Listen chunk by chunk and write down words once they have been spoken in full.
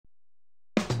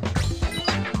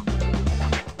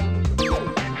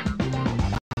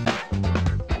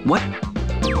What?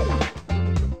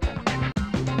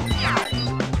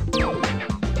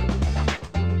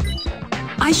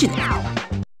 I should...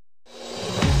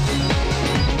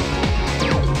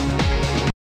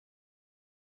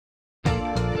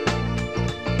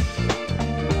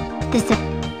 This...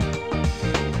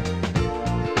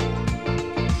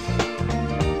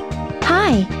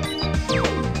 Hi.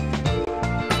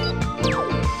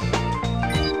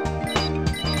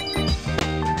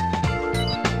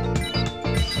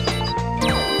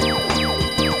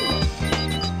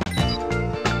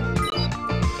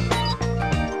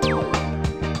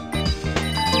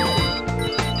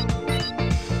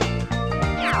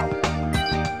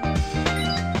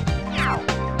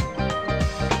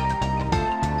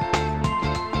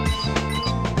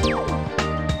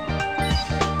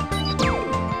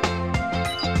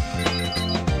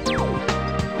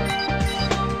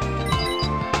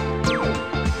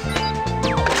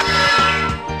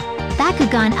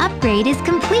 Bakugan upgrade is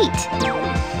complete.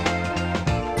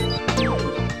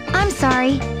 I'm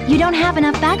sorry, you don't have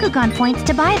enough Bakugan points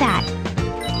to buy that.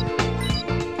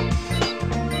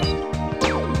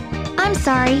 I'm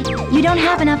sorry, you don't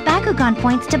have enough Bakugan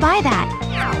points to buy that.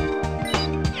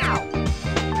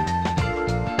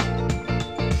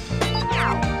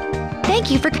 Thank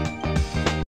you for...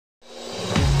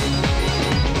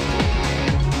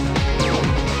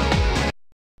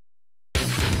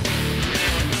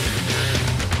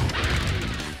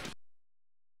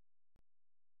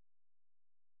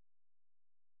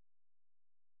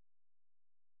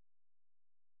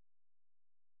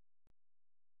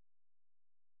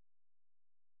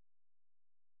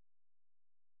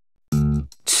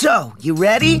 So, you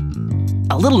ready?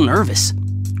 A little nervous.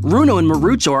 Runo and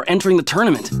Marucho are entering the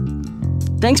tournament.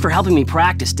 Thanks for helping me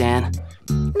practice, Dan.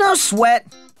 No sweat.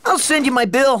 I'll send you my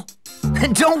bill.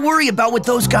 And don't worry about what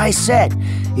those guys said.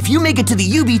 If you make it to the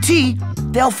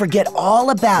UBT, they'll forget all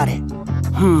about it.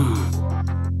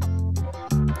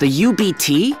 The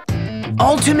UBT?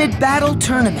 Ultimate Battle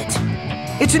Tournament.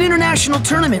 It's an international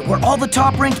tournament where all the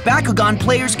top-ranked Bakugan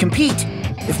players compete.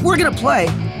 If we're gonna play,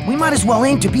 we might as well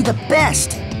aim to be the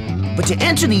best. But to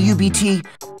enter the UBT,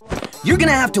 you're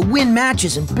gonna have to win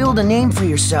matches and build a name for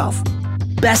yourself.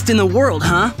 Best in the world,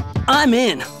 huh? I'm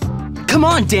in. Come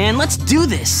on, Dan, let's do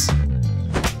this.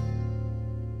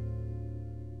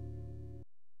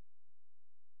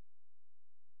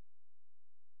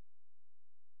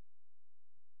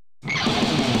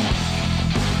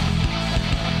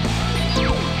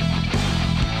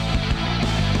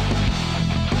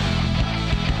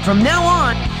 From now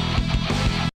on,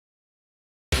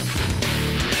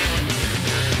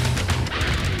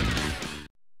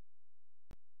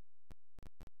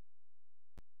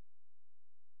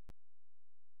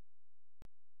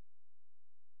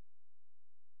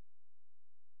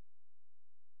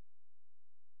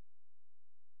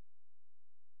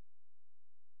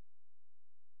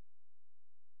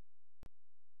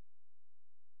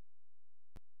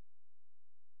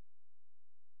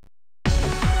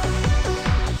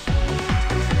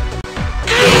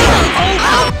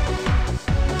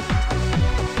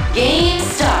 Game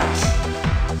start.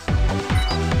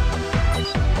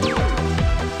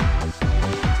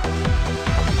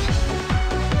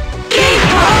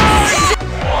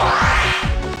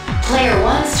 Player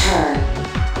one's turn.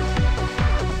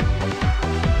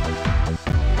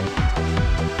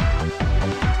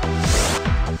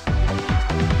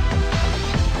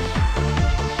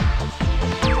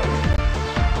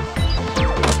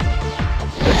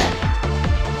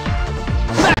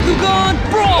 Bakugan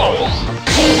Brawl!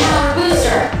 Power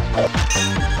booster.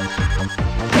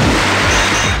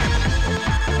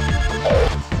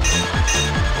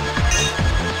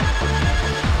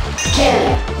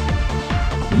 Cannon.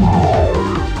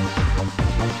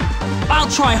 I'll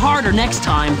try harder next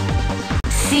time.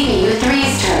 CPU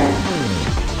 3's turn.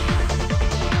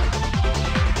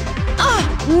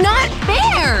 Not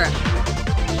fair!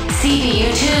 CPU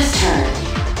 2's turn.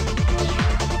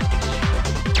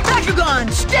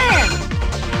 Bakugan, stand!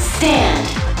 Stand.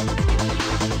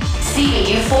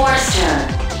 CPU 4's turn.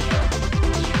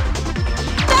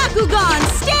 Bakugan,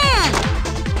 stand!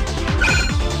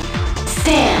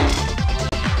 Stand.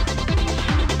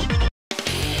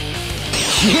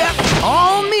 Yep,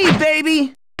 all me,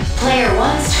 baby! Player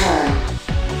one's turn.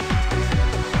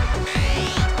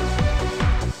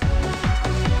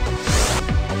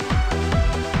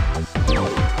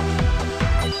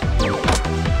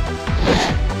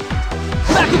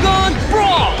 Bakugan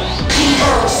Brawl!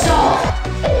 Keeper stall.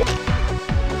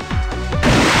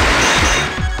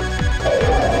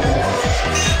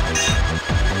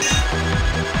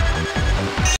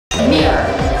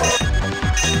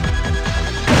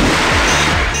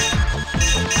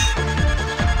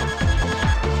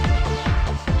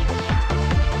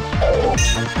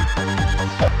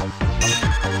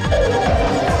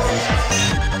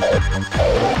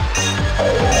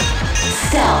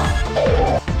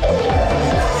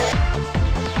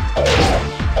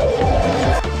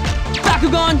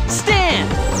 Bakugan, stand!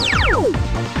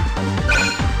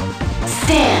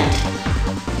 Stand.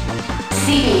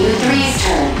 CPU 3's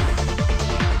turn.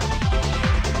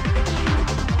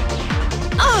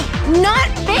 Oh, not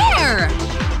fair!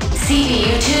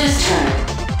 CPU 2's turn.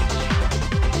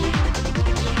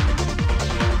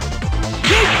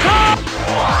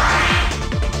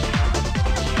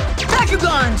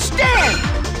 Bakugan, stand!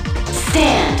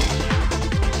 Stand.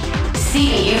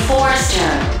 CPU 4's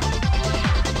turn.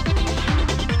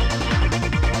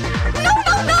 No,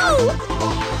 no, no!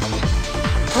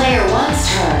 Player 1's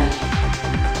turn.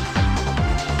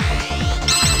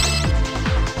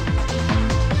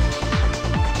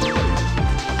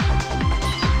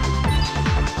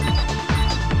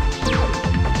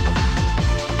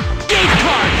 Gate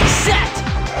card, set!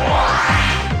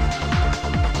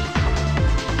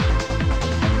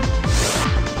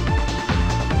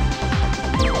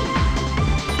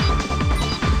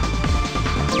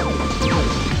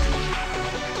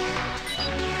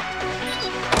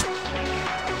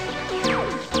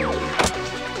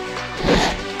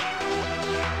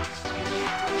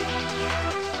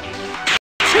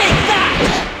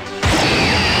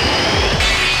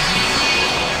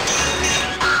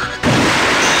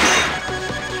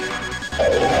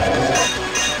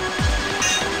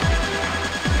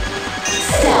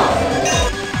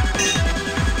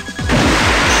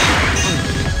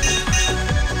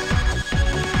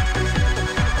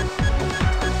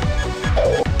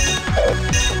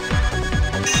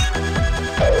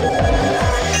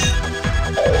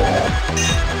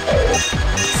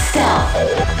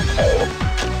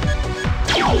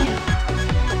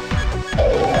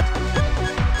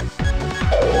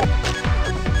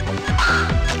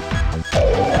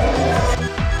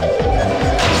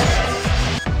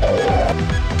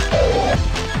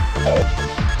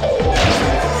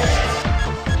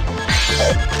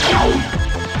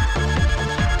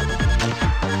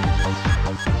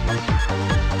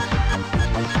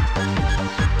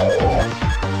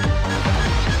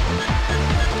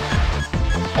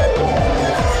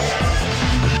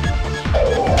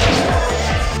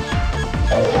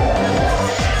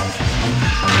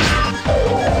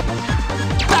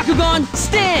 Bakugan,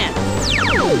 stand!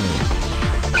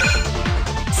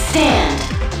 Stand.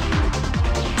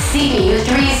 CPU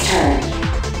 3's turn.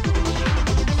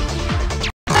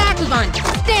 Bakugan,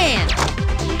 stand!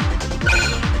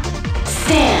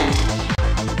 Stand.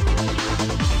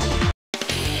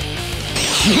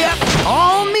 Yep,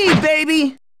 all me,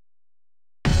 baby!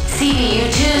 CPU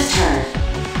 2's turn.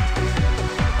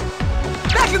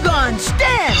 Bakugan,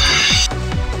 stand!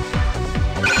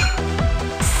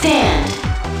 Stand.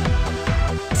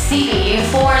 CPU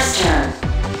 4's turn.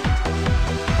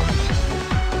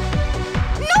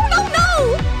 No, no, no!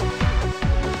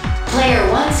 Player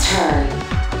 1's turn.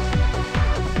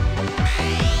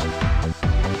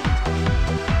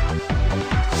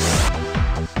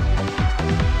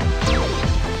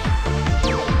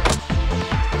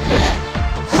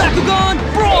 Bakugan,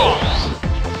 brawl!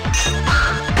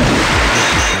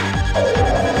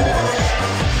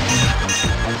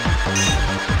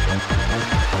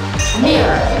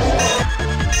 Mirror.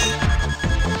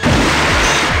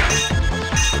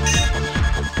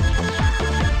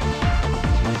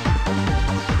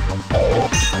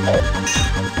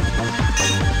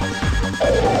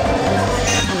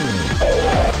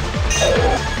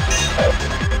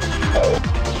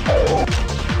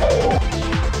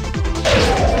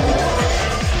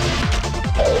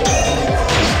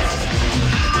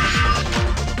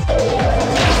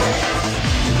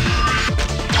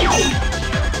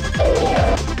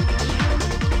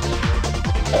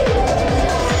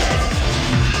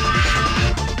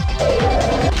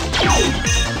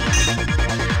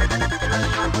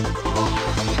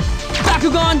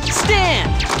 Bakugan,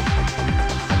 stand!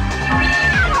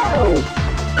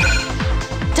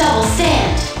 Double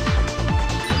stand.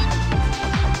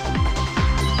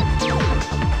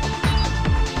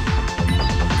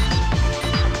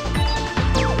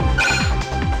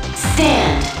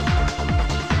 Stand.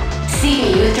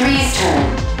 CPU 3's turn.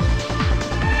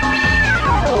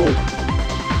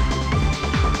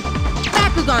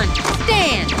 Bakugan,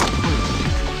 stand!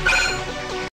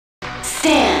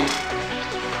 Stand.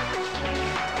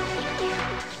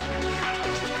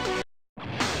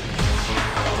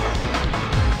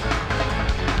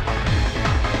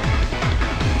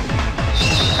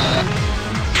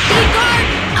 Guard,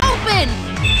 open!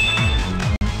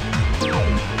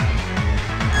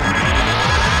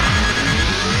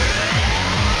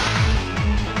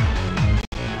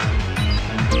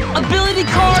 Ability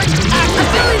card, activate!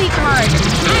 Ability card,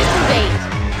 activate!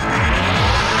 Activate!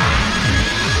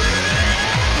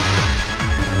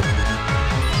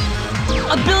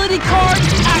 Ability card,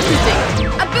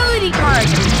 activate! Ability card!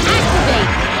 Activate!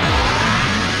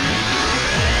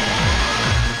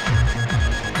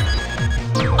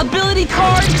 Ability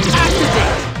card,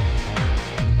 activate!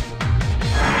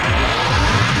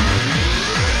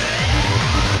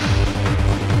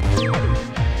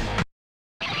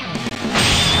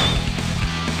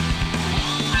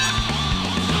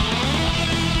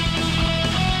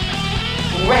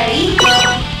 Ready, go!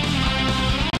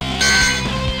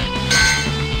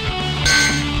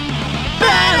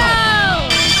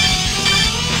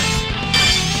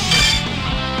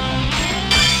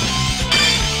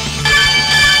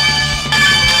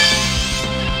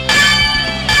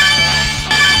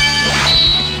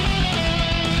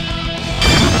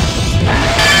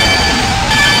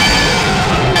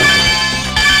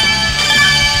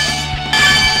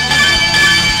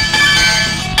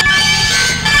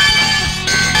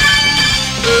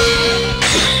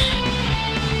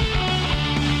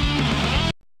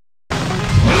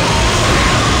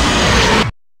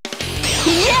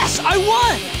 Yes, I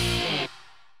won!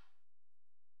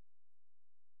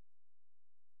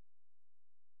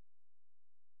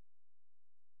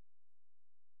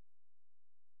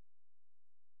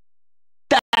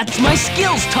 That's my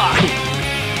skills talking!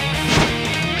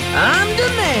 I'm the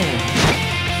man.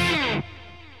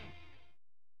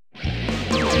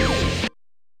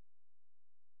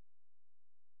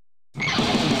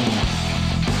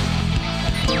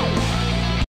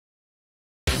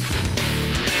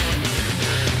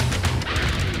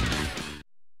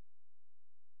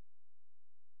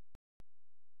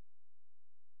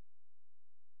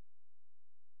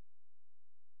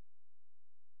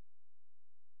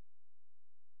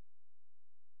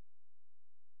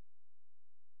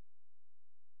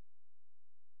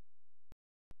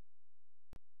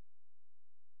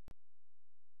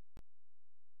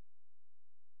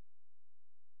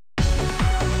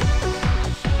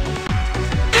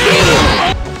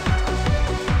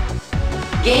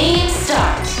 Game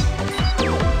start.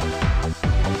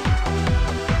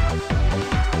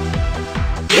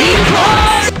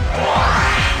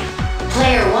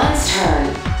 Player one's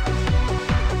turn.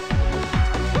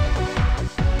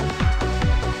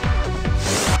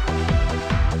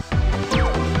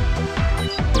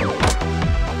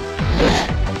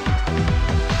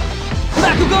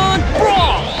 Bakugan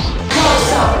Brawl!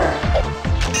 Crossover.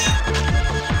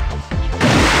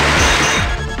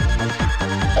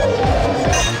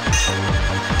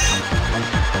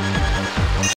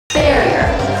 Barrier.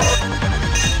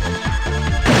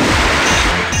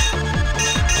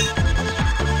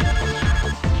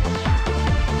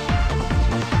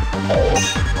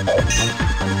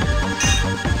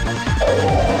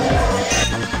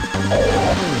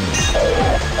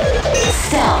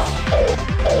 Stealth.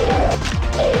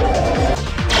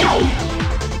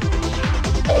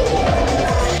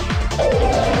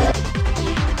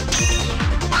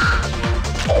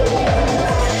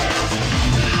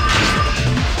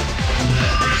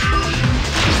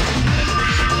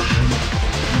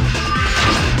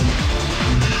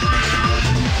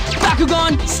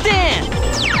 Bakugan Stand!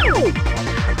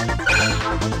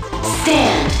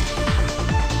 Stand.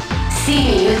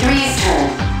 CPU3's turn.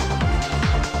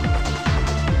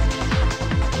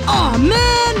 Aw,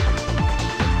 man!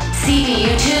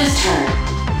 CPU2's turn.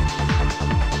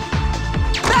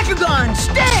 Bakugan,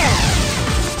 stand!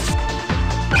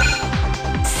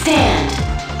 Stand.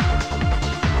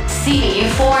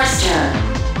 CPU4's turn.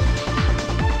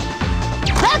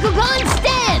 Bakugan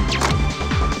stand!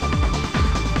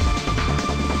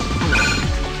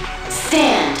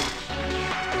 Stand.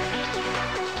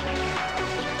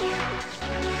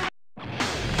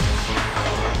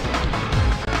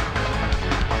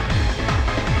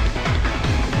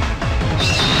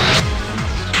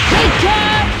 Big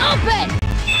cat open!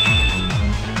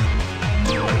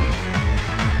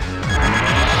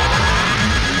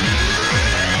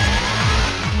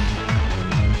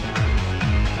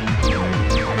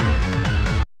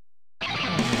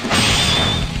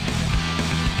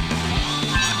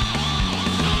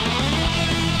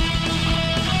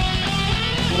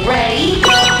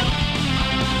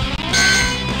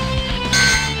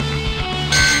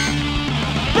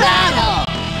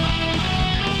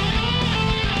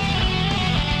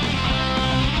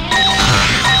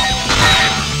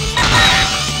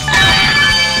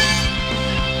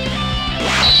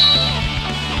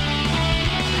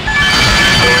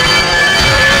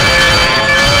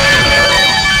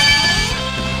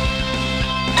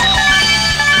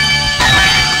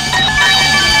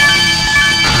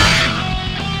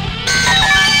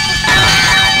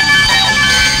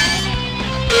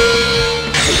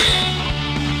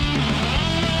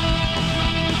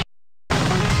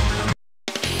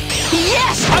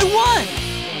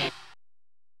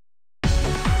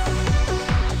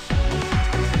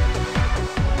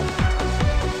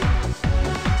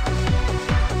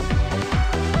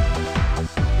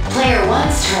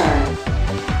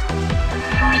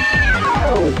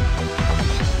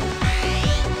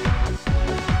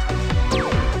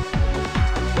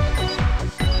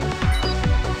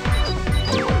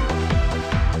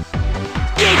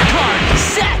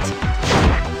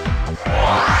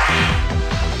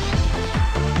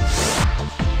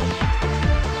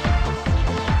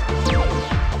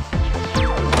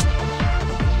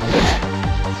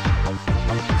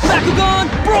 Bakugan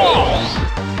Brawl!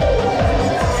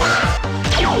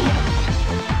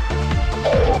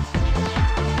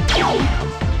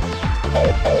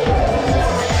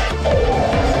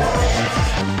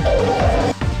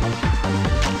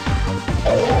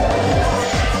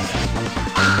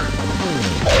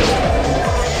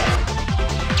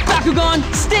 Bakugan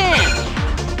Stand!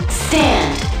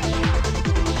 Stand.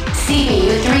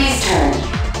 CPU 3's turn.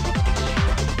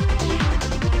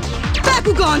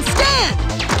 Bakugan Stand!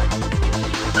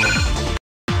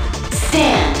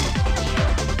 Stand.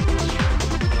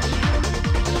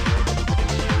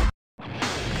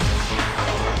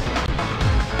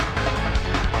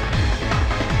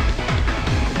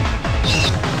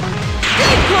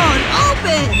 Deep card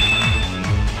open!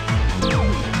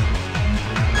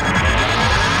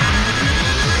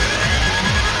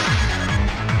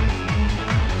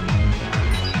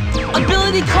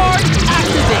 Ability card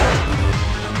activate!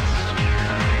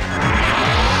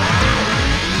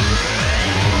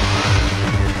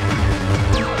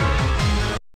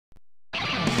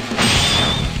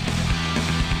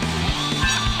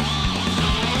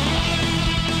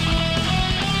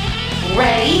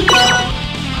 Ready?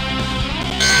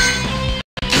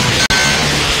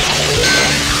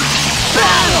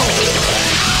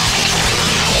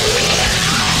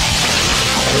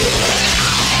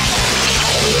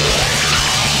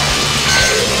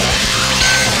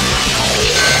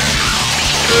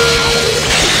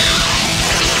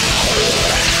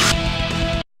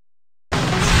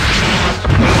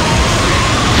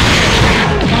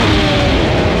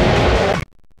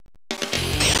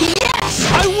 Yes!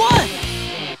 I won!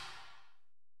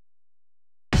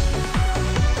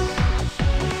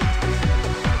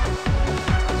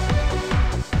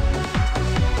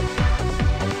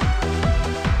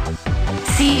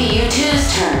 CPU 2's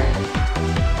turn.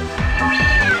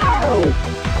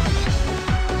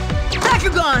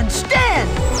 Bakugan, stand!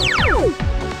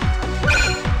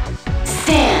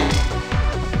 Stand.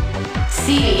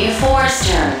 CPU 4's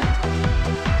turn.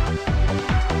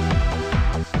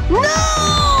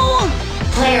 No!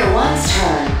 Player 1's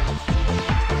turn.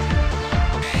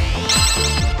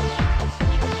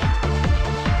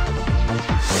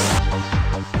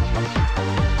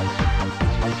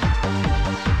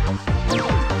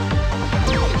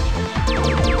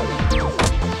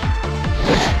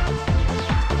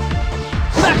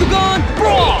 Bakugan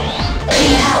Brawl!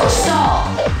 Power stall.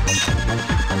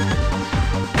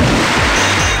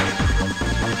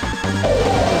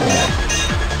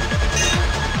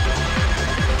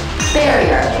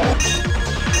 Barrier.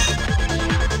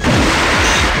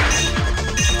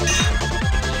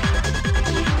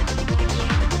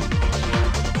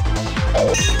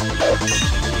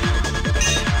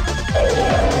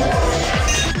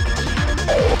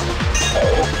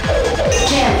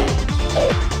 Jamming.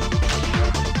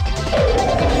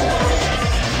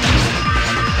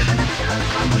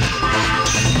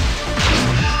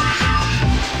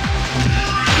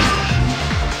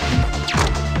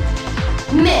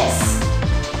 Miss.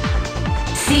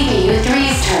 CPU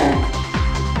 3's turn.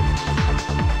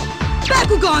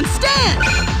 Bakugan Stand!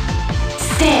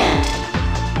 Stand.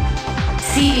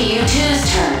 CPU 2's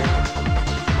turn.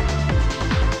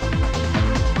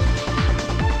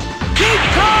 Keep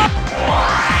calm!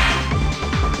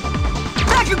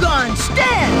 Bakugan,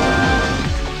 stand!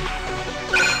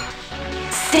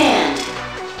 Stand.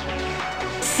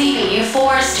 CPU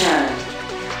 4's turn.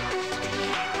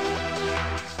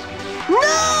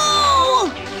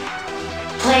 No!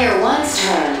 Player 1's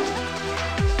turn.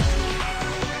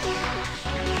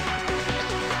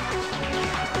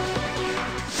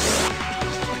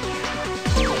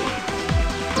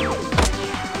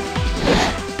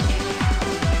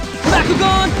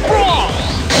 Bakugan Brawl!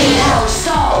 Power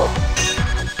stall.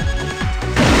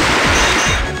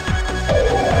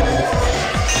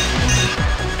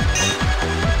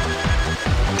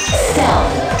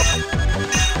 Stealth.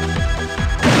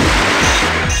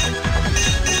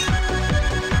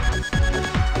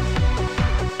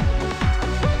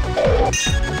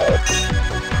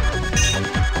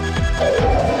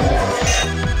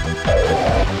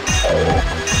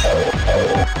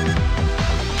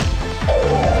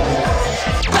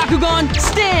 Bakugan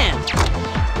Stand!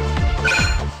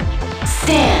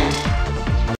 Stand.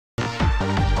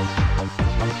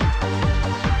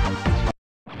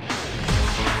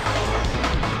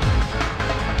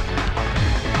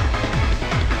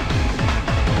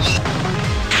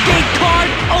 Gate card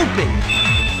open!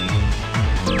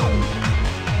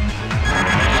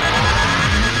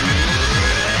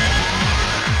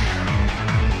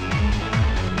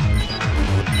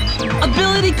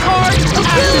 Ability card Ability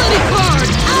activate! card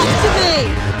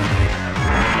activate!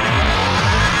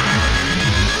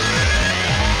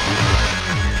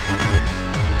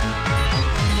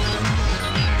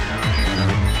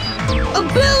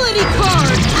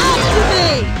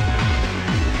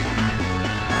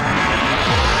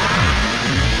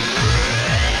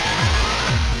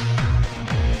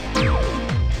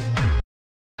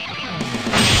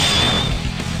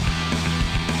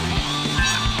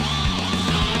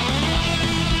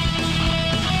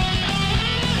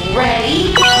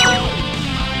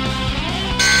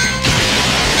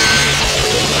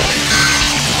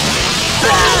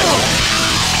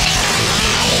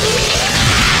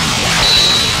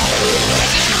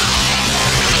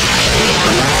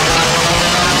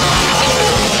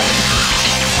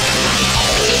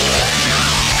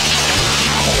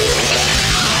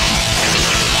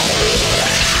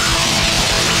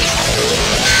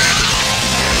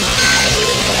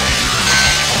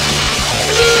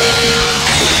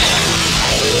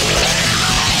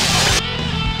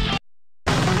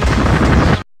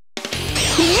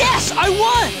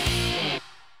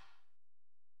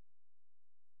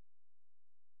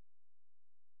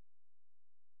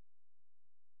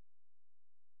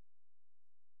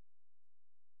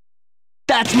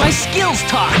 That's my skills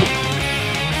talk!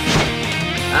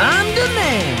 I'm the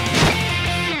man.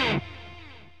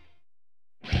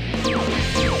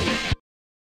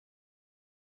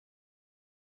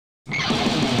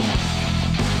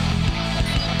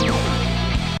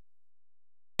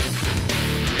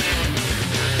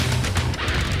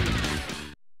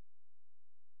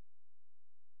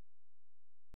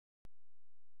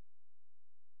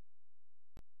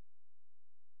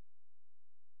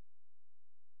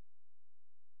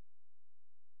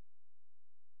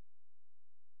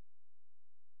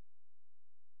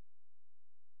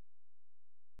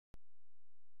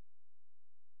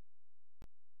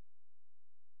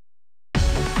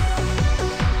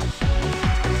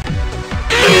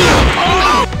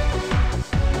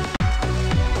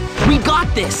 We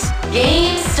got this!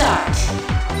 Game start.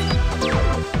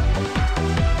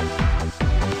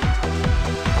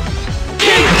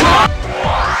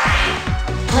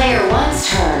 Player one's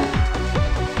turn.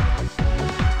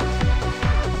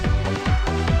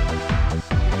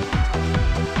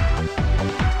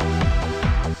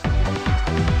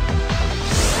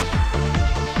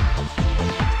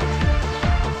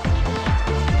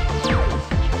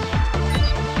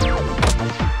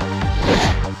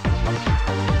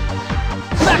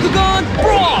 Bakugan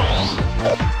Brawl!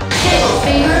 Middle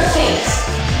finger face.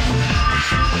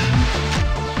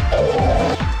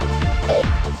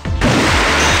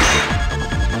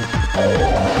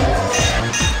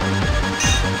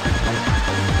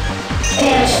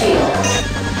 Damage field.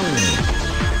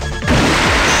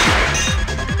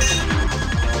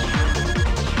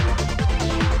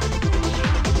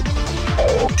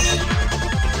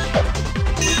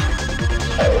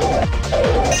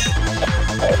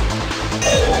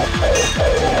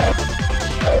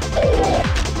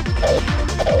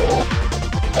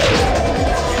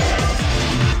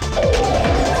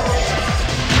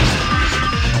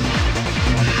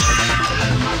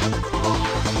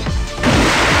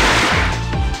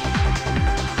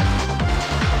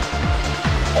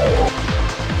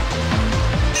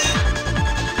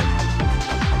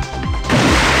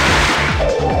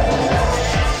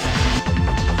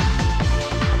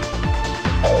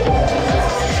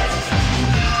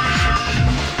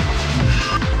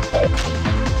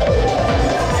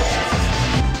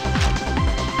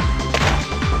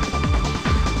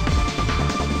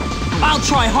 I'll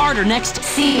try harder next.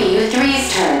 CPU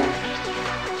 3's turn.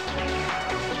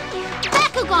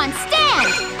 Bakugan,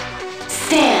 stand!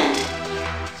 Stand.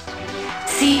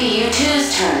 CPU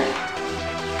 2's turn.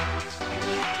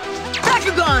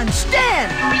 Bakugan,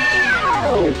 stand!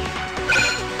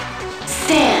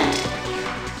 Stand.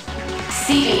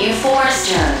 CPU 4's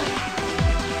turn.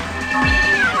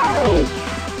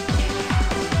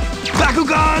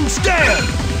 Bakugan, stand!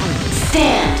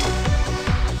 Stand.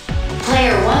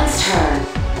 Player one's turn.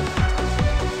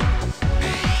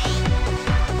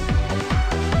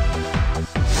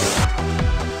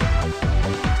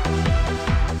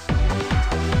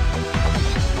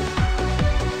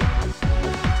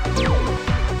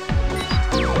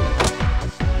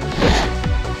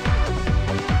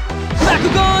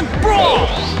 Bakugan Brawl!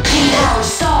 Power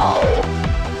stall.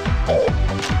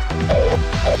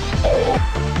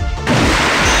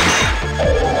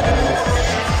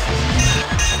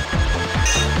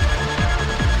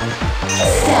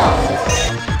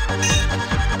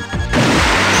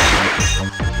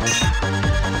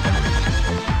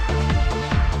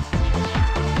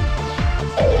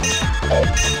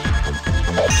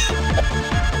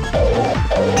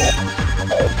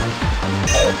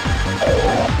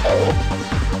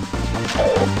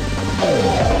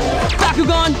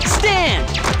 Bakugan, stand!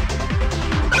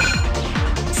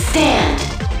 Stand.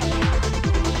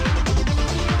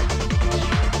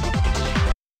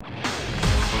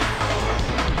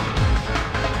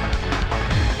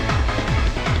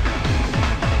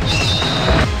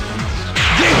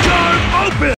 Game card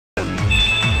open!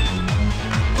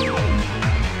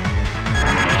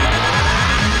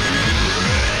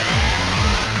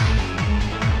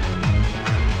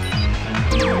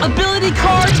 Ability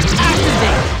card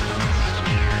activate!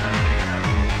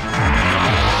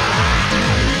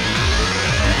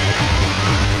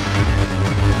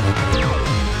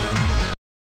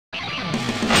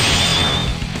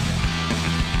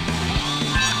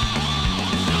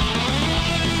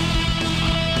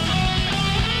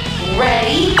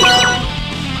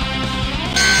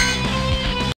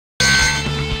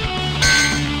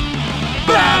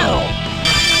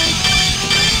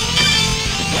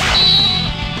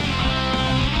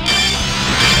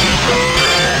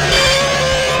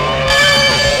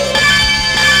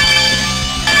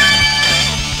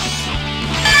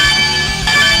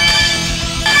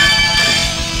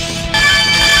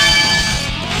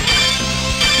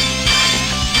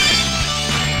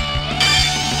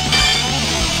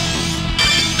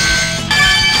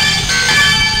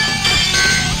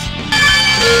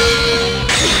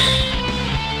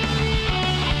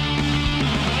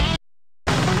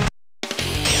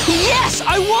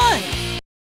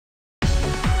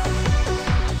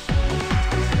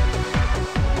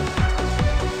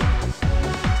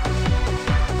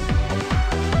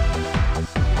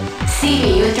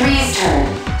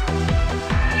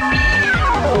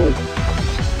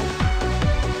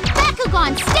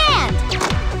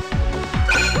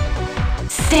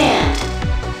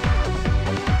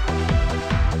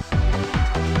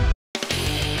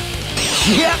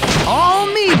 Yep, all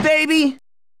me, baby!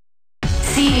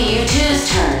 CPU2's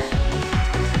turn.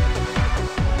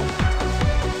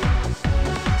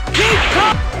 Keep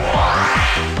up!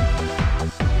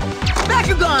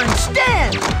 Bakugan,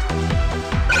 stand!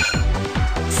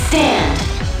 Stand.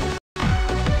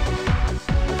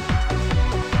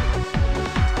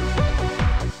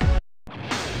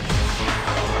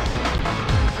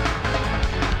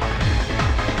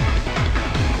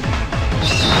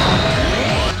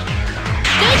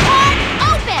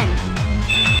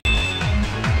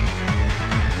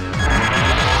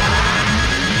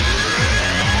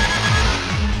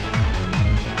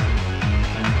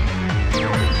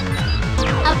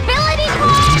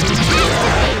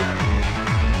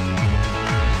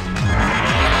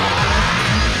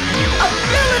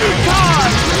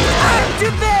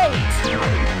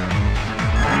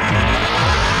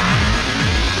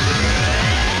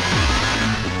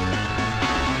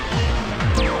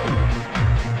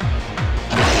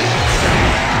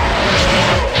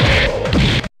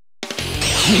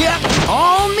 Yep,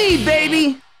 all me,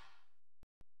 baby!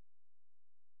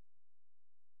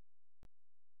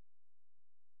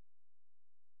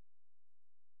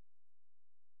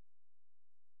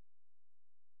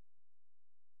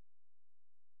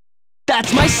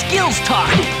 That's my skills talk!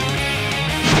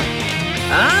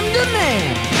 I'm the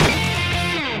man!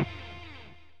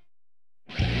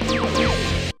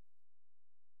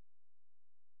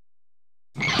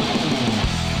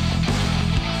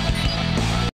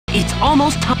 It's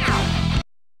almost time.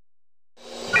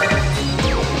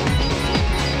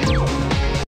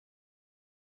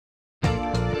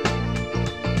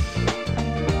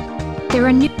 There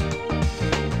are new...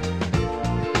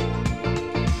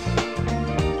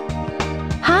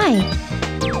 Hi.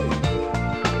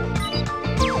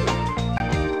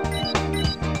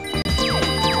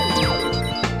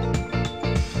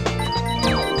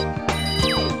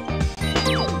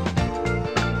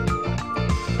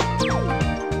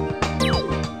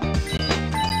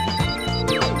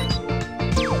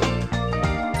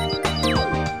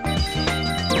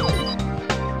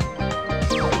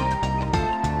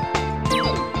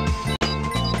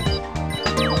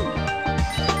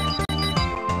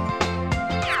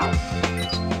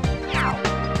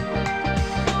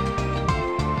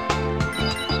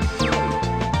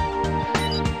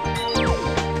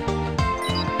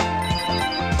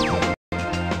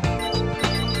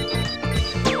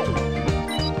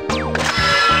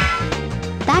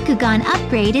 Bakugan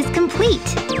upgrade is complete.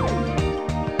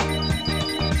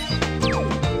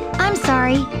 I'm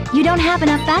sorry, you don't have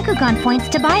enough Bakugan points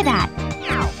to buy that.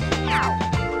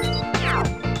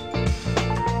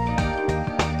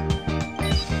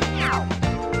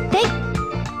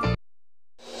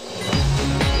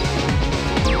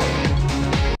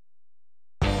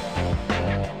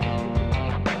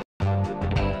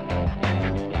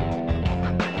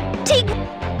 Take...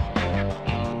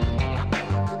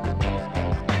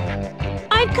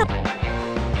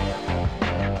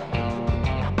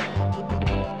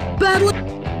 Battle.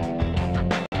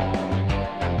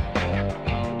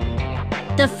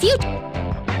 The future...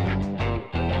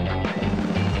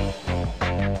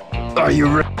 Are you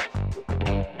ready?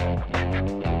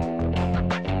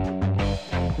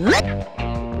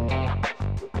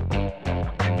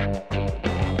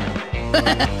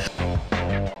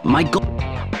 My goal...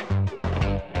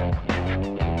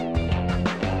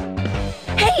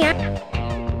 Hey,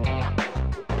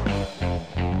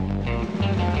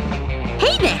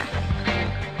 hey there!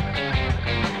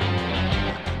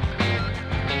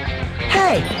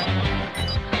 Hey!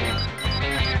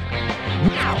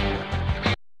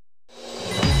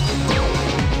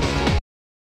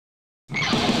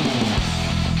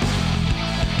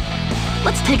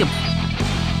 Let's take a...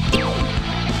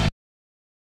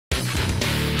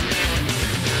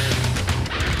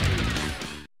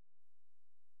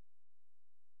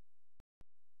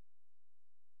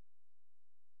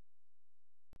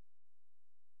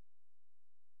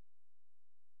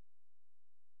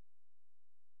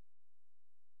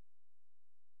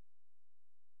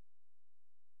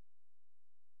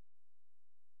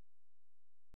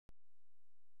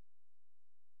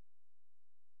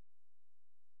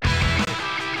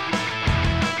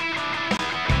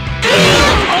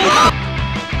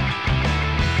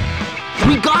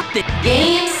 We got this!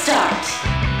 Game start.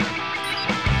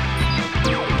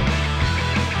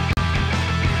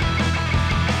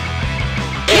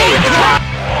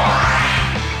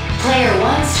 Player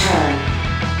 1's turn.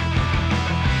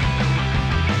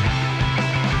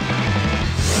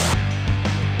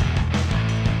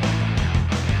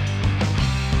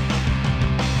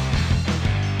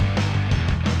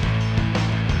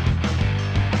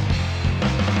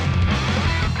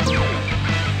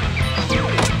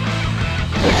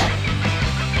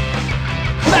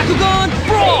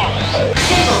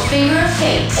 finger of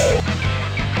fate.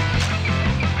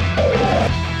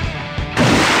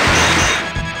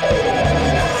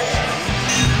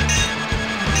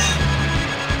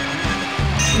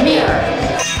 Mirror.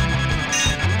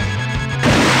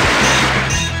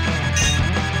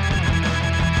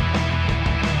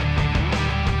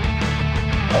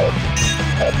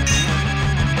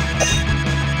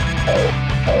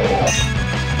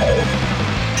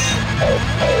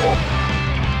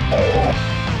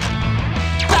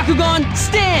 Bakugan,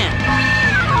 stand!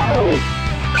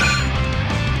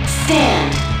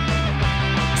 Stand.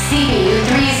 CPU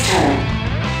 3's turn.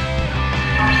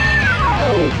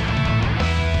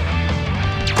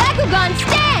 Bakugan,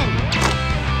 stand!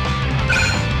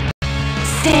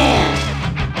 Stand.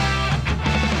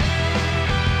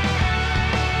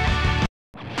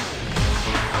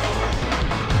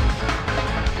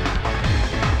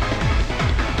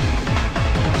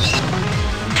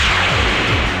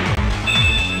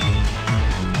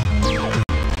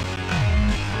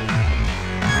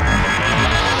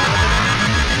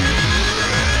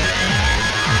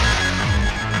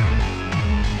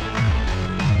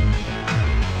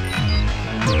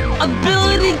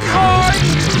 Ability card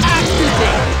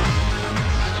activate!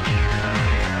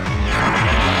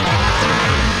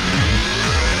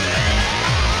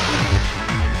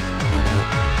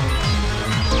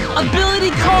 Ability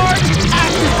card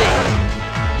activate!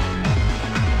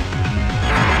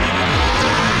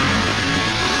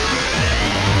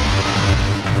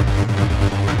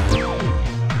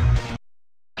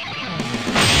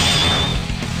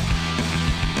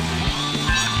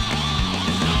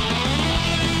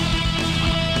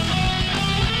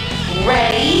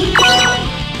 Ready?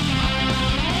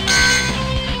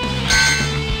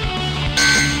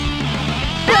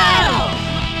 Battle!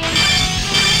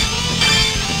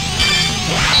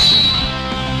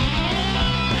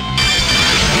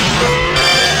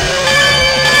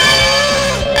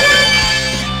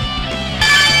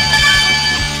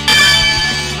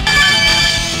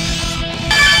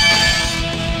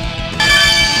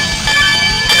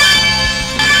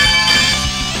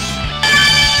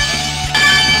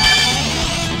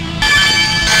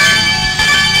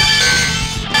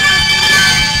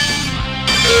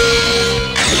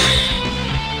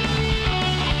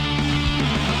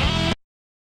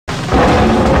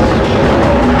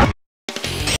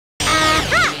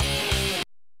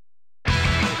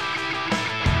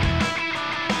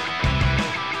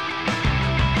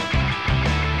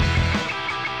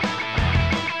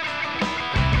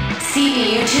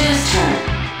 CPU 2's turn.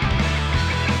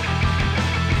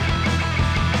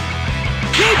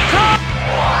 Keep calm!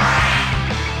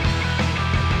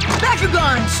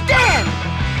 Bakugan, stand!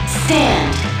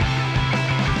 Stand.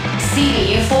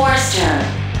 CPU 4's turn.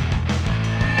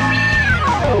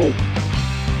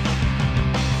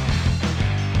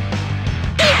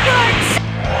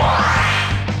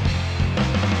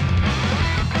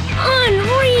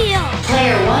 Unreal!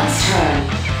 Player 1's turn.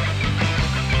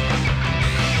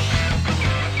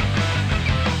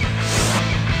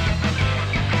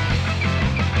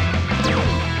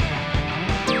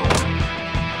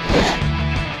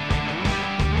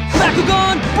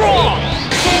 Bakugan Brawl!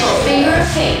 Single finger of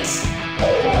fate.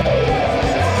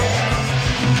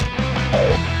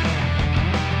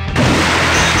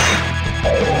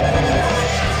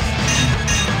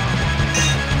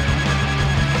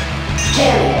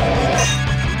 Jelly.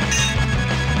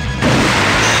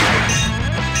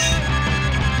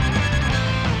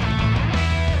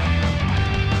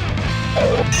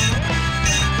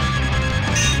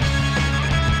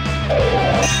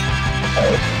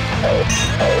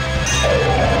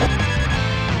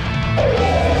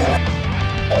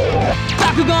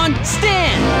 Bakugan,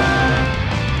 stand!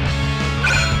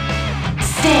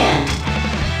 Stand.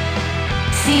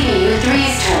 CPU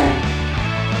 3's turn.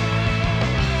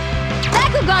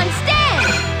 Bakugan, stand!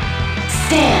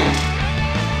 Stand.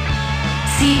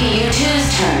 CPU 2's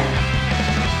turn.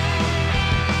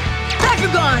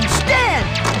 Bakugan, stand!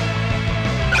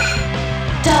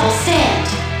 Double stand.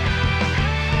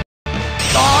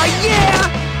 Aw, yeah!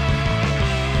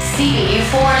 CPU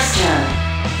 4's turn.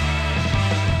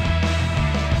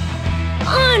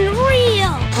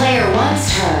 Unreal! Player 1's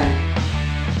turn.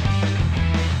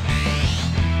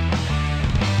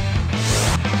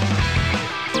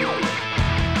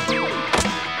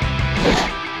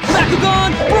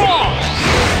 Bakugan Brawl!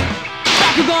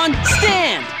 Bakugan,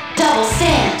 stand! Double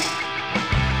stand.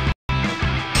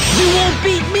 You won't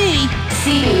beat me!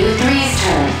 CPU 3's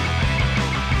turn.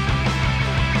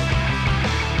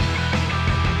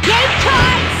 Game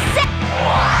card, set!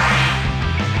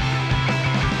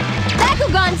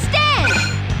 Bakugan, stand!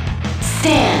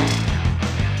 Stand.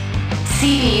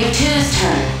 CPU CB2's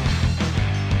turn.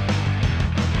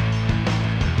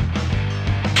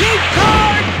 Keep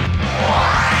card!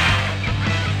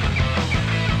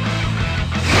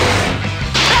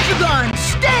 Bakugan,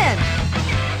 stand!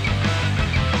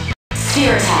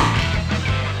 Sphere attack.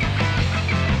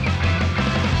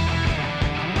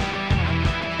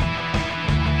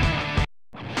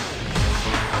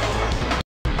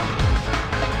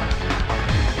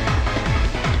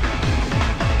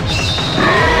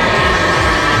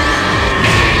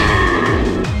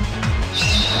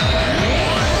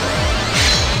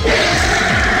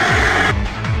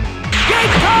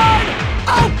 Gate card,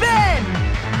 open!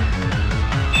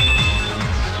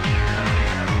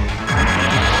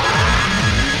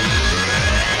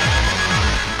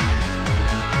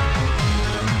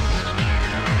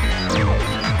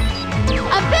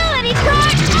 Ability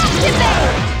card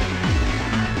activate!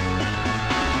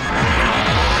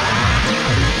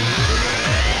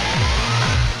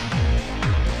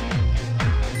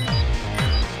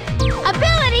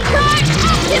 Ability card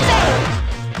activate!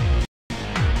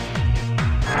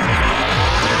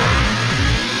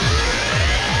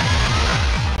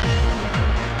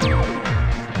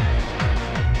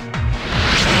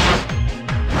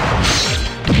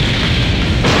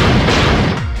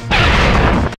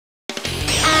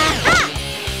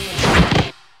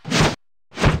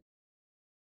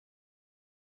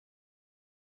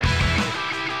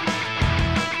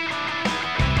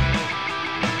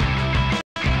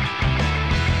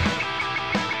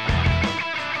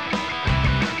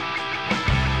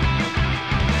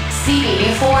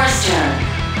 CB4's turn.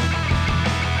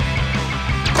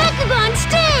 Bakugan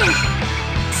stand!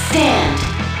 Stand.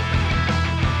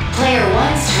 Player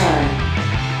 1's turn.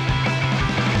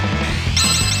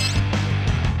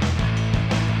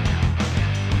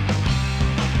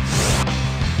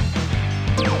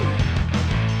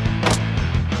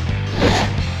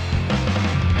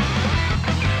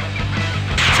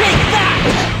 Take that!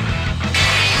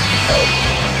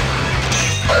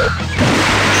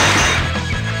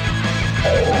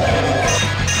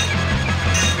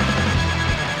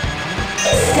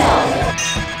 Stealth.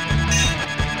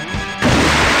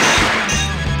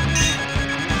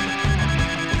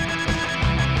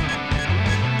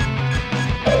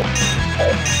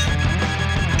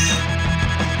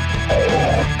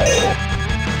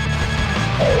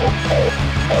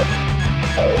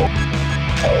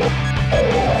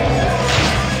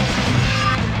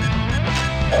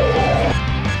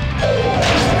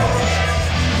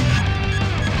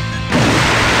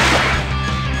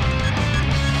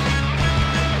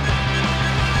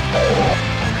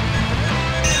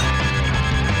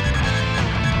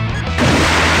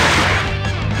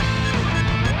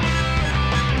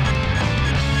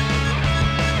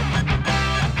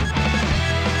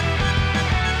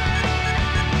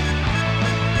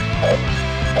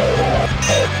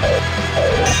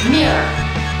 Mirror.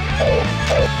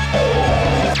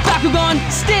 Bakugan,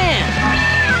 stand!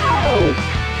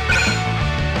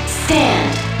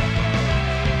 Stand.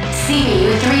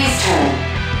 CBU3's turn.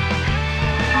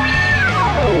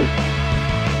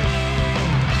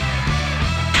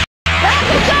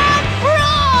 Bakugan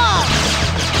brawl!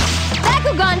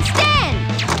 Bakugan stand!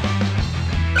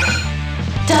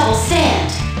 Double stand.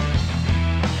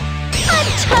 I'm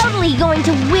totally going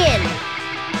to win!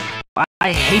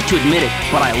 I hate to admit it,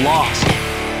 but I lost.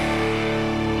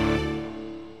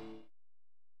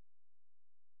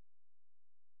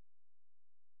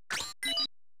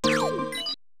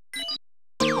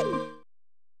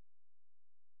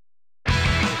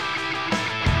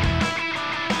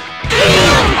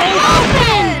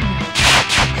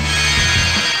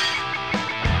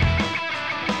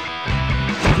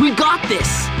 We got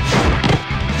this!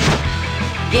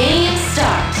 Game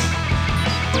start.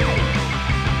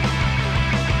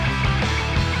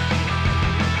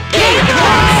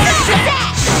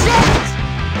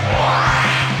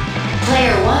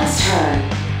 Player 1's turn.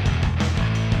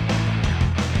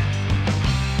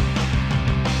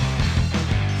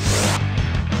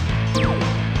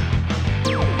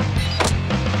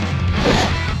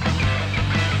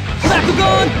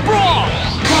 Bakugan brawl!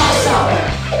 Crossover.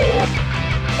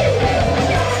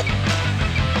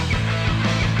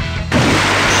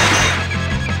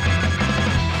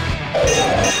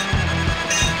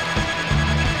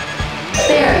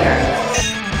 Barrier.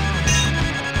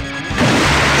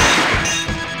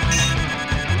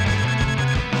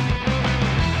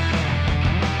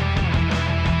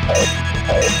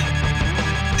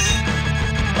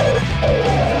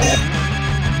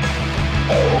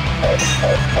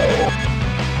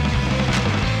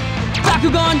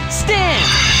 Bakugan, stand!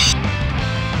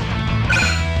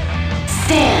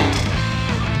 Stand.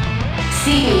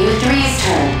 CPU 3's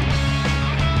turn.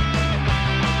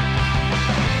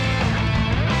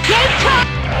 Game card!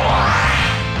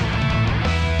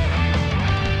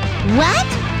 What?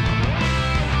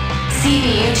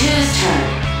 CPU 2's turn.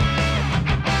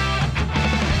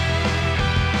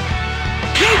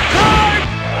 Keep card!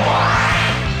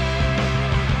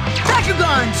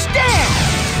 Bakugan, stand!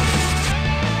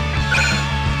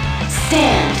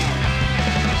 Stand.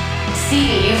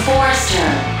 CPU 4's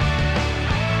turn.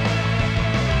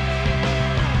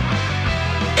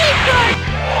 Keep card!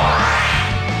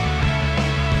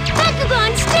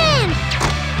 Bakugan, stand!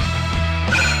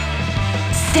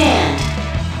 Stand.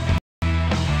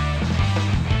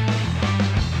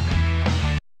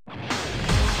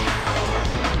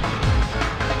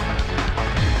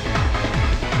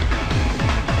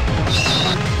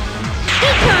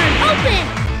 Keep card, open!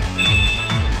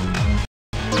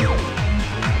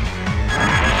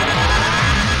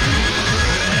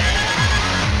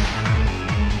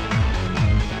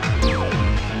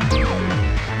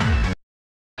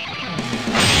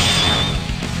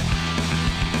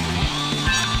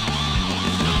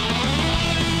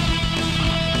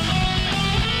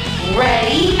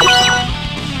 Ready?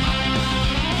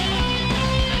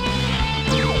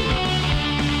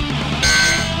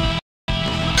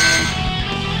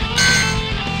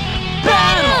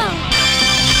 Battle!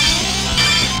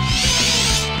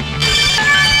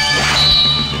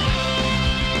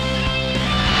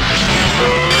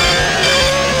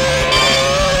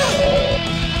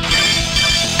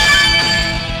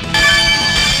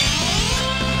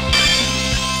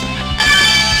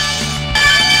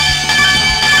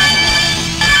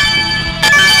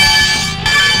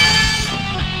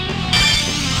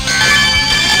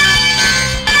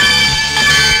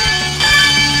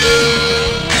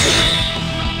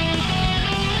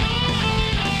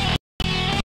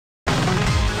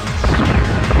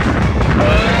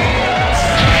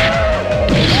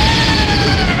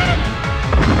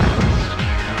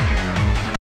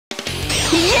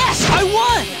 Yes, I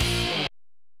won!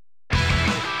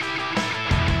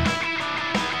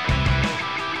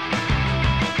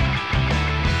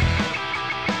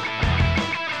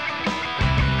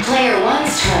 Player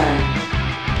 1's turn.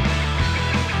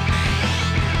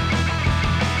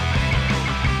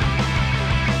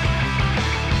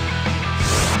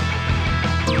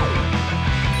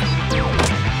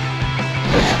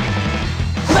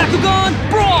 Bakugan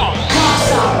Brawl!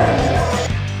 Crossover.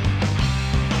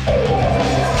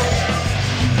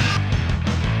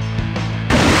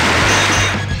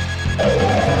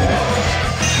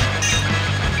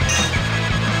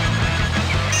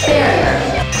 Barrier.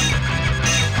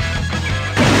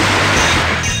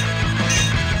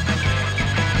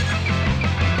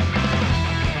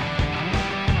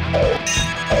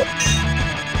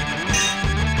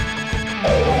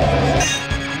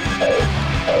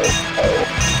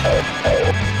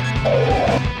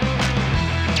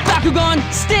 Bakugan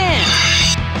stand!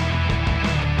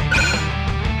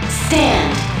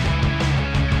 Stand.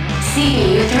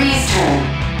 CPU 3's turn.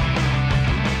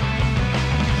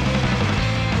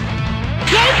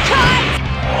 Game card!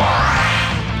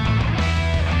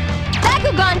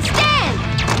 Bakugan, stand!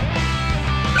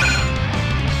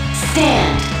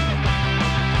 Stand.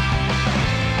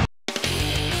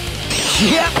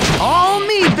 Yep, all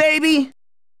me, baby!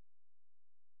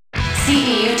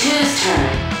 CPU 2's turn.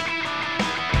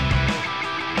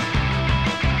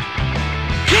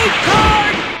 Keep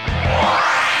card!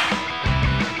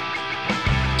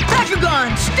 Bakugan,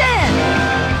 stand!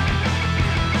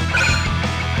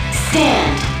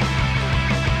 Stand.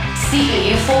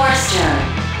 CPU 4's turn.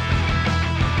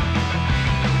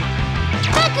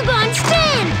 Bakugan,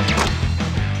 stand!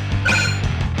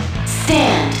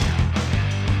 Stand.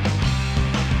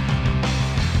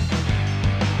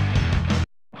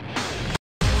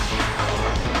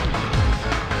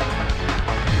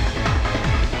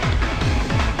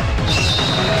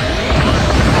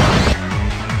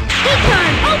 Keep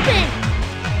card, open!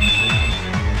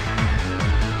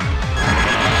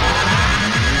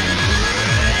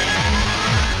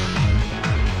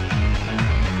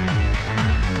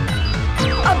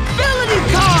 Ability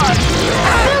card!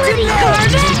 Ability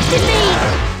card, activate!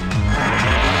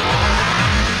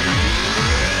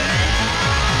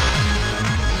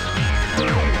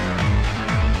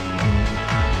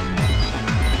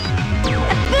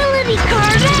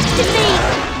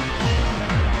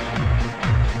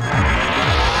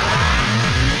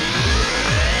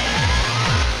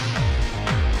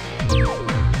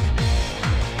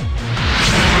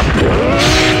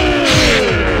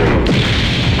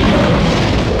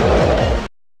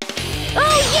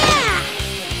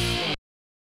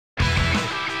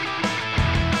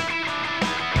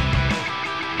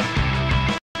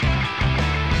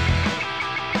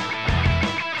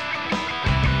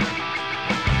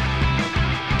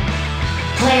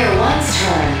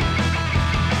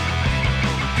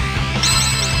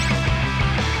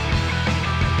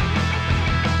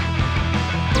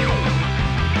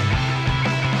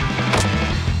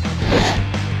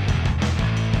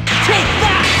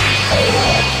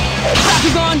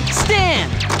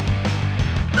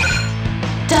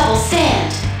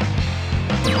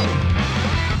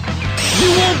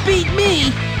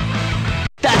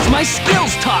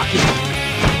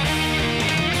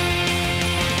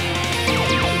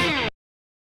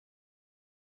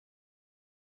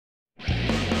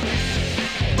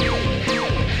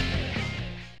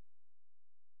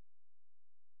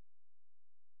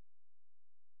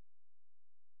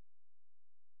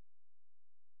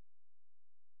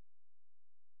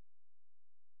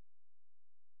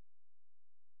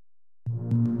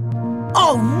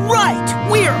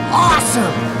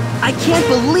 awesome! I can't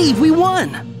believe we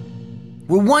won!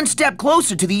 We're one step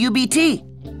closer to the UBT.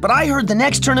 But I heard the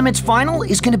next tournament's final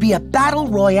is going to be a Battle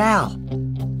Royale.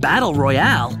 Battle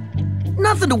Royale?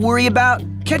 Nothing to worry about.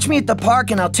 Catch me at the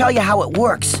park and I'll tell you how it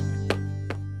works.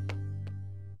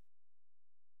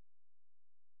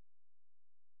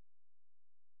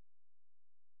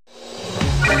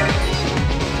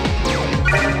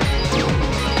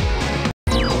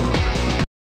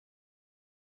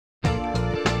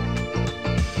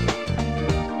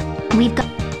 We've got...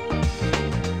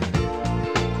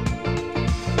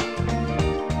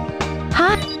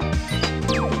 Huh?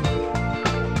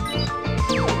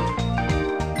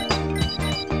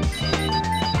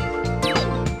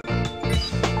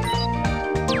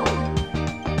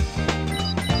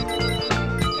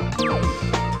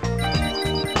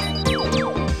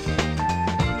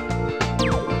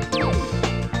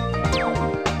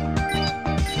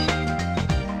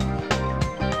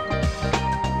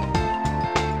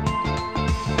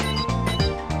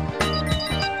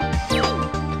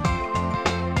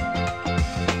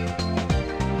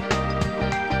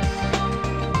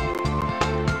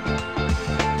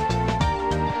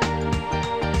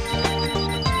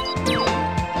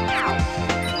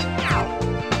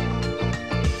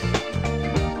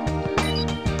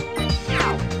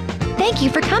 Thank you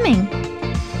for coming.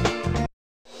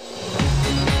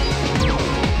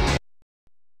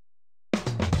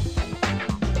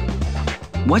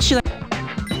 What should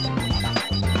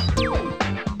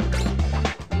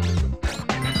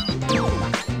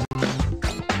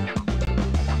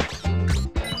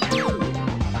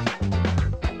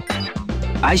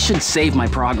I should save my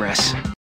progress.